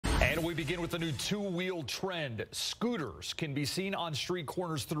And we begin with the new two-wheel trend. Scooters can be seen on street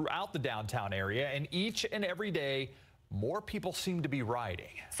corners throughout the downtown area, and each and every day, more people seem to be riding.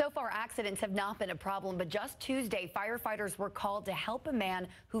 So far, accidents have not been a problem, but just Tuesday, firefighters were called to help a man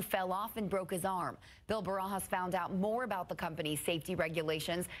who fell off and broke his arm. Bill Barajas found out more about the company's safety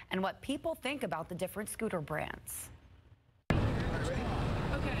regulations and what people think about the different scooter brands. Okay,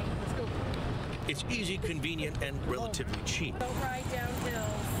 let's go. It's easy, convenient, and relatively cheap. Don't ride down hills.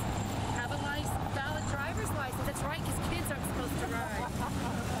 Have a valid driver's license. That's right, because kids aren't supposed to ride.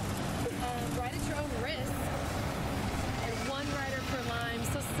 Ride at your own risk. And one rider per Lime.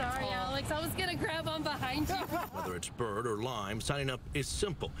 So sorry, Alex. I was going to grab on behind you. Whether it's Bird or Lime, signing up is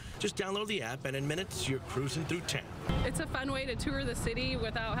simple. Just download the app, and in minutes, you're cruising through town. It's a fun way to tour the city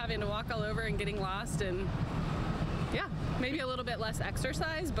without having to walk all over and getting lost, and yeah, maybe a little bit less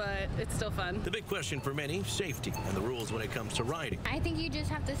exercise, but it's still fun. The big question for many, safety and the rules when it comes to riding. I think you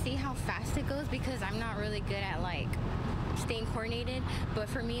just have to see how fast it goes because I'm not really good at staying coordinated, but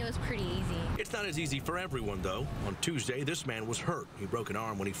for me it was pretty easy. It's not as easy for everyone, though. On Tuesday, this man was hurt. He broke an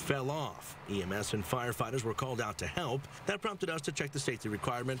arm when he fell off. EMS and firefighters were called out to help. That prompted us to check the safety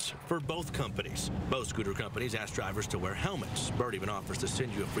requirements for both companies. Both scooter companies ask drivers to wear helmets. Bird even offers to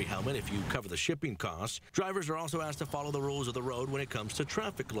send you a free helmet if you cover the shipping costs. Drivers are also asked to follow the rules of the road when it comes to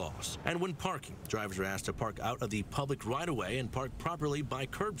traffic laws. And when parking, drivers are asked to park out of the public right-of-way and park properly by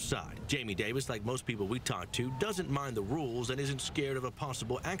curbside. Jamie Davis, like most people we talk to, doesn't mind the rules and isn't scared of a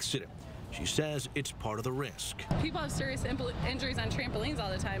possible accident. She says it's part of the risk. People have serious injuries on trampolines all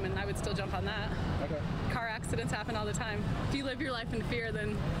the time, and I would still jump on that. Okay. Car accidents happen all the time. If you live your life in fear,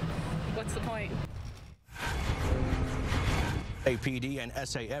 then what's the point? APD and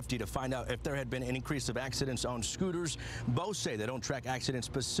SAFD to find out if there had been an increase of accidents on scooters. Both say they don't track accidents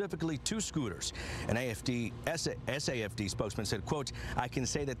specifically to scooters. An SAFD spokesman said, quote, "I can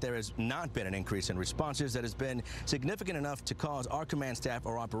say that there has not been an increase in responses that has been significant enough to cause our command staff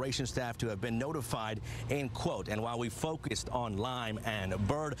or operations staff to have been notified," end quote. And while we focused on Lime and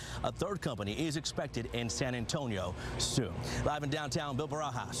Bird, a third company is expected in San Antonio soon. Live in downtown, Bill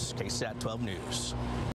Barajas, KSAT 12 News.